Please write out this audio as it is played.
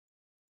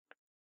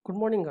Good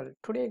morning all.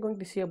 Today we are going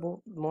to see about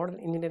modern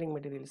engineering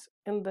materials.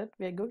 In that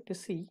we are going to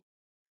see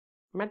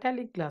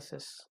metallic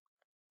glasses.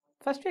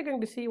 First we are going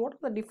to see what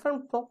are the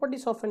different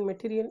properties of a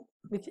material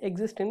which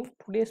exist in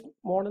today's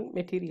modern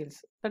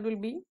materials. That will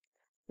be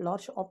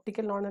large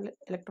optical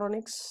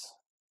non-electronics,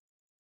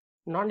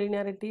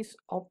 non-linearities,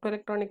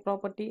 optoelectronic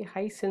property,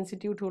 high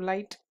sensitivity to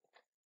light,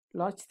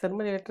 large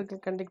thermal electrical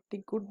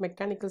conductivity, good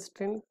mechanical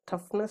strength,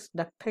 toughness,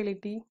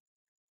 ductility,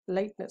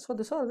 lightness. So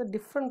these are the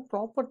different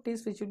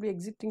properties which will be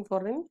existing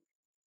for in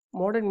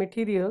modern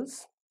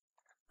materials.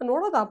 And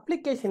what are the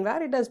application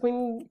where it has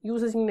been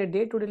used in a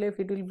day-to-day life?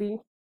 It will be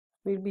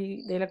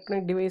the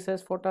electronic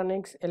devices,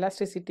 photonics,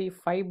 elasticity,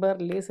 fiber,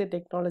 laser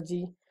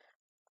technology,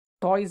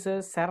 toys,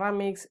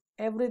 ceramics,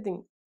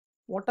 everything.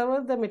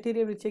 Whatever the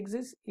material which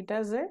exists, it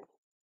has a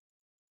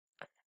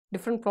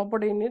different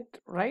property in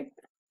it, right?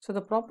 So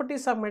the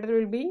properties of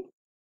material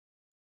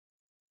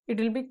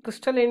will be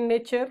crystalline in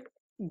nature,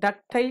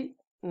 ductile,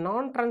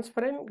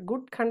 non-transparent,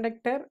 good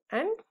conductor,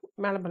 and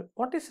malleable.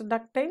 What is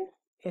ductile?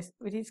 Yes,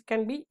 which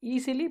can be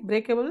easily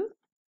breakable.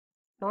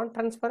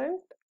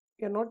 Non-transparent,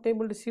 you are not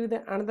able to see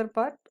the another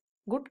part.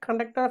 Good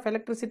conductor of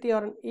electricity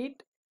or an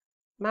heat.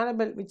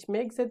 Malleable, which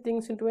makes the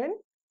things into a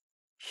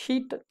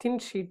thin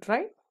sheet,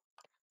 right?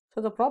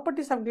 So the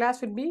properties of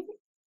glass will be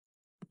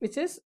which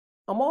is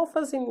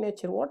amorphous in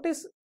nature. What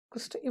is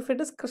crystal? If it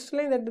is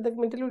crystalline, that the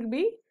material will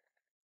be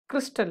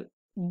crystal.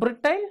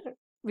 Brittle,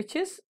 which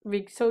is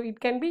weak, so it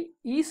can be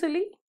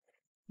easily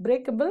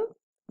breakable.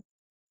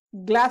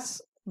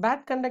 Glass,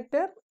 bad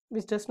conductor,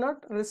 which does not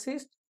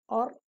resist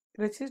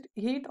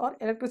heat or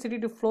electricity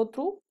to flow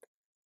through.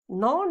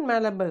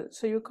 Non-malleable,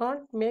 so you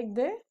can't make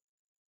the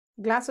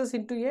glasses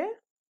into a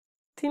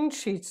thin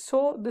sheet.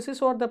 So this is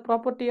what the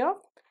property of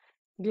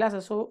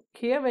glasses. So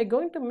here we're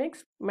going to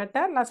mix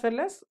metal as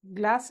well as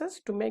glasses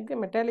to make the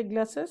metallic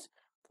glasses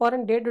for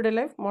a day-to-day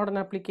life modern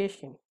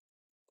application.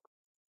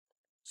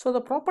 So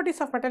the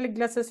properties of metallic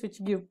glasses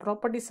which give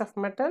properties of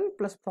metal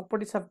plus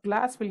properties of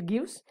glass will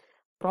gives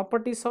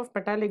properties of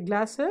metallic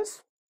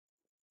glasses.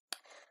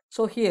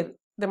 So here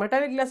the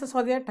metallic glasses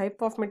are the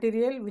type of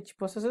material which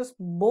possesses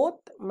both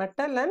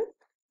metal and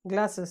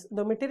glasses.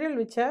 The material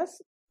which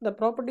has the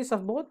properties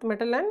of both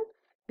metal and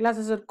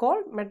glasses are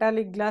called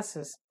metallic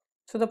glasses.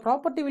 So the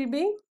property will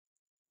be,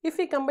 if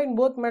we combine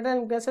both metal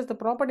and glasses, the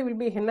property will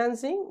be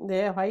enhancing. They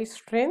have high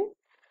strength,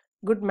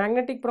 good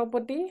magnetic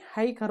property,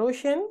 high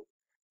corrosion.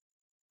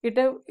 It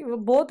have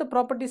both the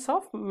properties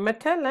of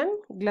metal and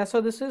glass.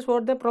 So this is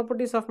what the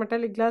properties of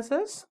metallic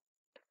glasses.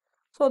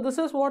 So this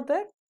is what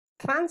the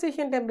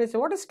transition temperature.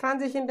 What is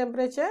transition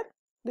temperature?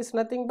 This is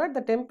nothing but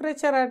the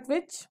temperature at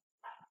which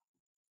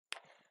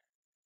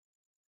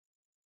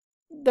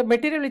the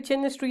material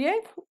changes to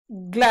a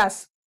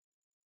glass.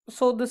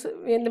 So this,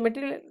 when the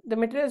material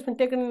has been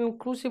taken in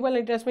crucible,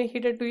 it has been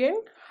heated to a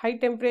high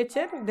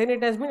temperature, then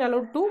it has been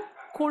allowed to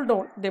cool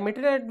down. The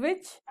material at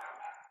which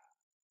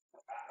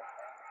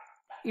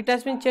it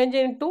has been changed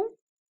into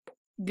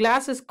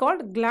glass is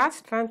called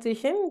glass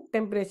transition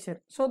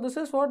temperature. So this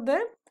is what the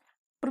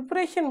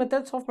preparation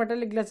methods of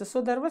metallic glasses.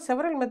 So there were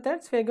several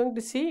methods we are going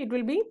to see. It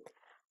will be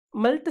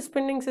melt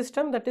spinning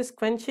system, that is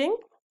quenching,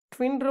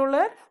 twin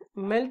roller,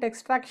 melt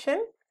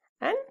extraction,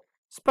 and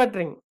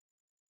sputtering.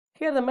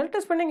 Here the melt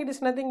spinning, it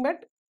is nothing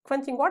but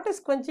quenching. What is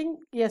quenching?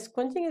 Yes,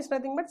 quenching is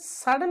nothing but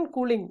sudden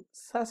cooling.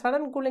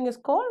 Sudden cooling is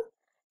called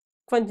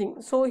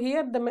quenching. So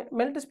here the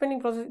melt spinning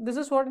process, this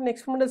is what an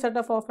experimental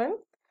setup of an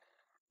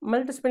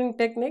melt spinning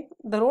technique.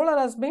 The roller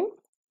has been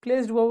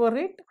placed over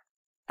it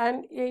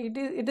and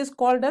it is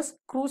called as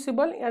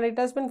crucible, and it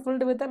has been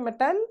filled with the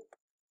metal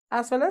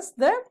as well as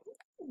the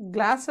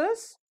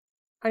glasses,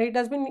 and it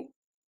has been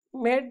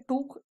made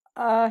to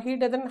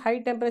heat at a high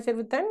temperature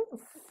with an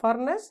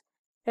furnace,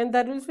 and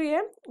there will be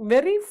a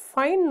very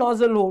fine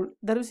nozzle hole.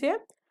 There is a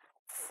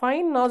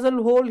fine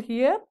nozzle hole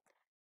here.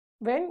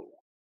 When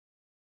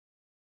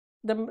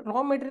the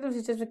raw material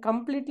which has been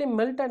completely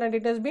melted and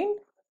it has been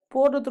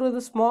poured through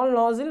the small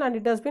nozzle and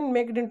it has been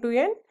made into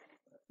a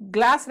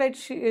glass right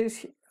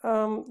sheets,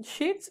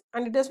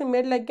 and it has been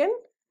made like a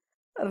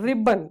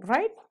ribbon,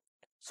 right?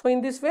 So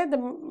in this way the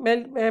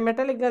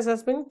metallic glass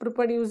has been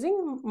prepared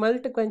using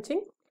melt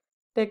quenching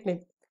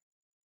technique.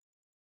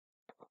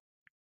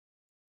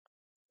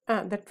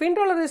 The twin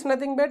roller is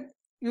nothing but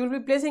you will be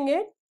placing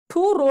a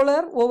two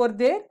roller over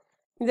there.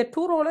 In the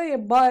two roller a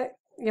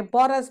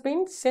bar has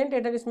been sent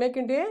and it is made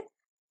into a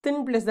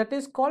thin place, that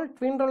is called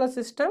twin roller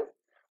system.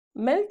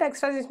 Melt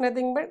extract is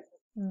nothing but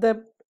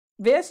the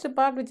waste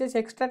part which is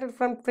extracted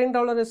from twin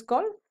roller is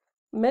called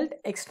melt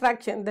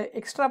extraction, the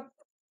extra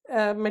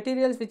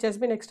materials which has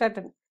been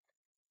extracted.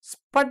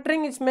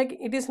 Sputtering is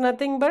it is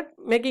nothing but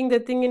making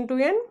the thing into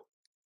an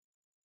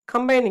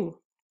combining.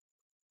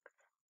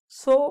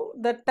 So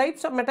the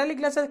types of metallic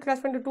glasses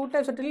classified into two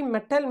types, certainly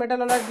metal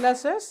alloy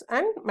glasses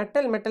and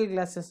metal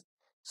glasses.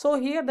 So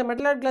here the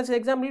metal alloy glasses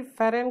example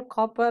ferrite,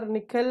 copper,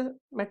 nickel.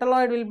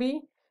 Metalloid will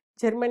be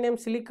germanium,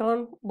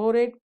 silicon,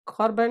 borate,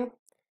 carbon.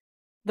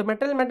 The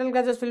metal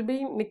glasses will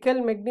be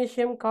nickel,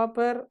 magnesium,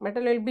 copper.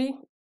 Metal will be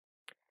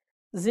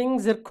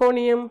zinc,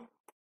 zirconium.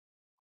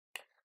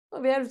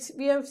 we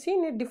have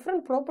seen a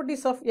different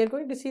properties of, we are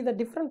going to see the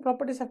different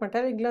properties of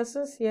metallic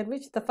glasses here,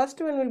 which the first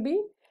one will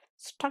be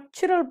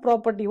structural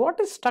property. What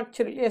is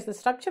structural? Yes, the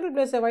structural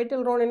plays a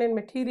vital role in a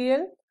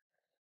material.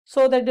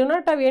 So they do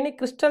not have any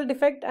crystal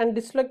defect and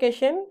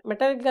dislocation.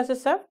 Metallic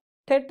glasses have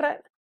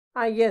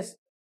yes,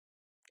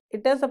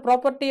 it has a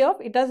property of,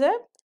 it has a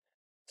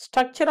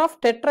structure of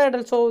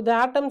tetrahedral. So the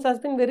atoms has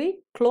been very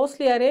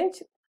closely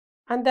arranged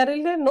and there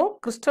is no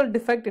crystal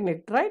defect in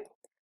it, right?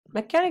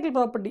 Mechanical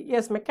property,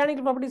 yes,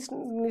 mechanical property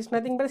is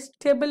nothing but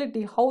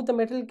stability, how the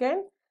metal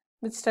can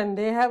withstand.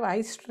 They have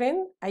high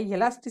strength, high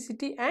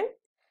elasticity and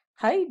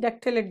high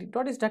ductility.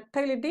 What is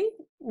ductility?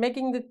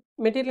 Making the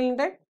material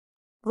intact.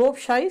 Rope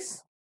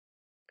size.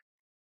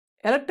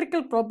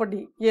 Electrical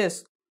property,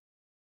 yes,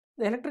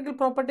 the electrical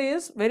property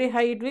is very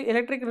high.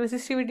 Electric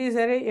resistivity is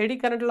very, eddy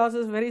current loss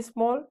is very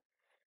small.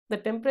 The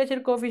temperature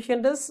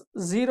coefficient is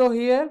 0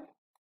 here.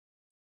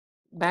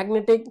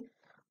 Magnetic.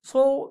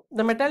 So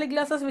the metallic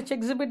glasses which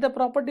exhibit the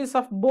properties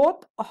of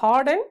both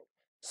hard and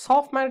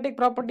soft magnetic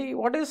property.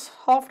 What is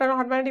soft and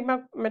hard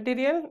magnetic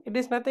material? It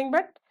is nothing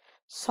but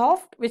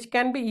soft which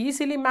can be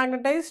easily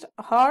magnetized,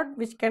 hard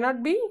which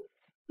cannot be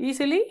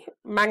easily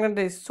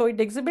magnetized. So it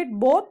exhibit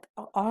both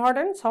hard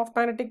and soft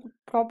magnetic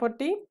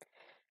property.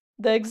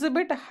 They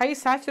exhibit high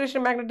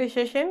saturation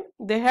magnetization.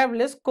 They have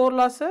less core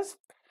losses.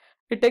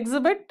 It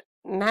exhibit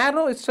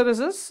narrow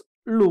hysteresis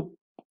loop.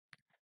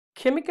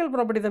 Chemical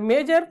property, the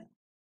major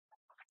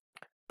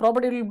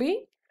property will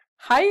be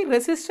high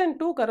resistant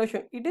to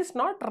corrosion. It is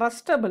not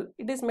rustable.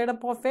 It is made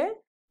up of a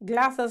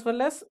glass as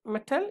well as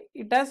metal.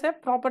 It has a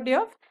property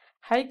of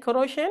high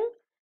corrosion,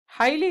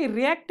 highly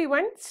reactive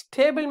and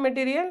stable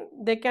material.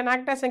 They can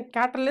act as a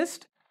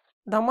catalyst.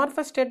 The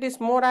amorphous state is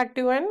more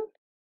active and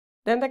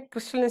than the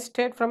crystalline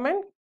state from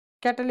a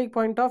catalytic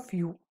point of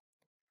view.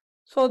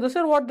 So this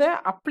is what the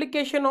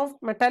application of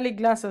metallic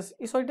glasses.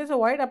 So it is a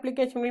wide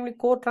application, mainly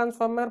core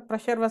transformer,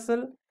 pressure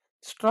vessel,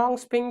 strong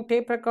spring,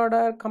 tape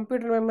recorder,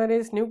 computer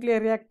memories,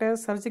 nuclear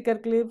reactors, surgical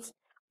clips,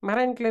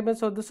 marine cables.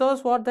 So this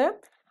is what the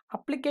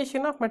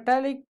application of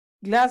metallic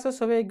glasses.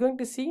 So we are going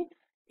to see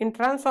in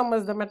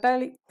transformers, the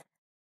metallic,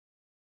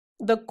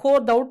 the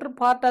core, the outer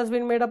part has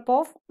been made up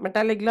of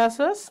metallic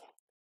glasses.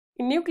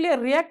 In nuclear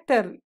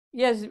reactor,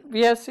 yes,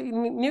 we have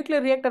seen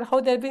nuclear reactor, how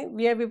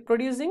we are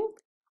producing,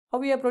 how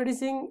we are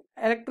producing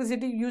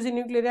electricity using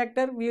nuclear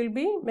reactor. We will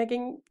be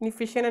making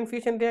fission and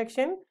fusion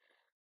reaction,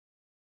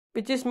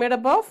 which is made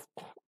up of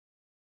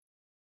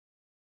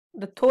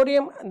the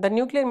thorium, the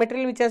nuclear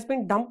material which has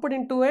been dumped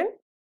into an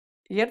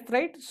earth,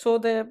 right? So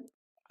the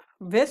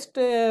waste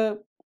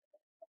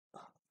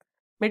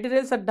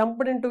materials are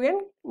dumped into a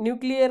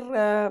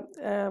nuclear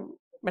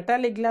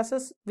metallic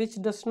glasses, which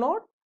does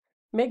not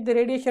make the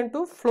radiation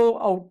to flow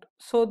out.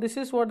 So this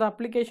is what the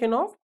application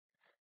of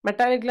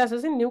metallic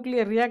glasses in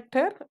nuclear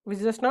reactor, which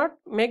does not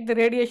make the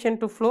radiation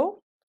to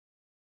flow.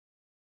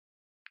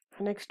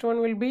 Next one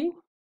will be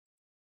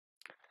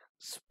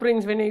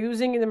springs. When you're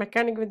using in the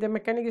mechanic, with the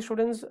mechanical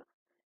students,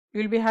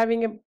 you will be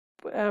having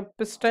a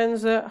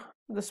pistons, the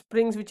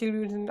springs which will be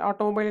used in the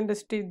automobile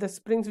industry, the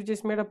springs which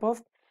is made up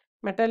of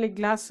metallic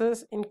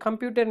glasses. In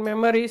computer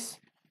memories,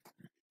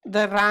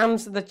 the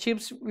RAMs, the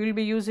chips, will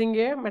be using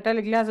a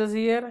metallic glasses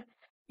here.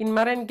 In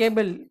marine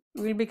cable,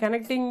 we will be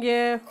connecting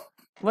a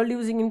world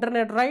using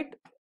internet, right?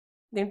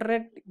 The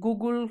internet,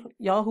 Google,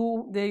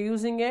 Yahoo, they are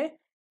using a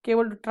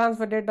cable to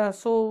transfer data.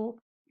 So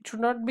it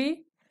should not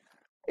be,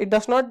 it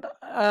does not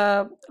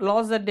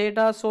lose the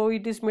data. So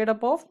it is made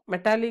up of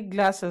metallic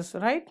glasses,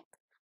 right?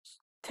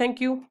 Thank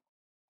you.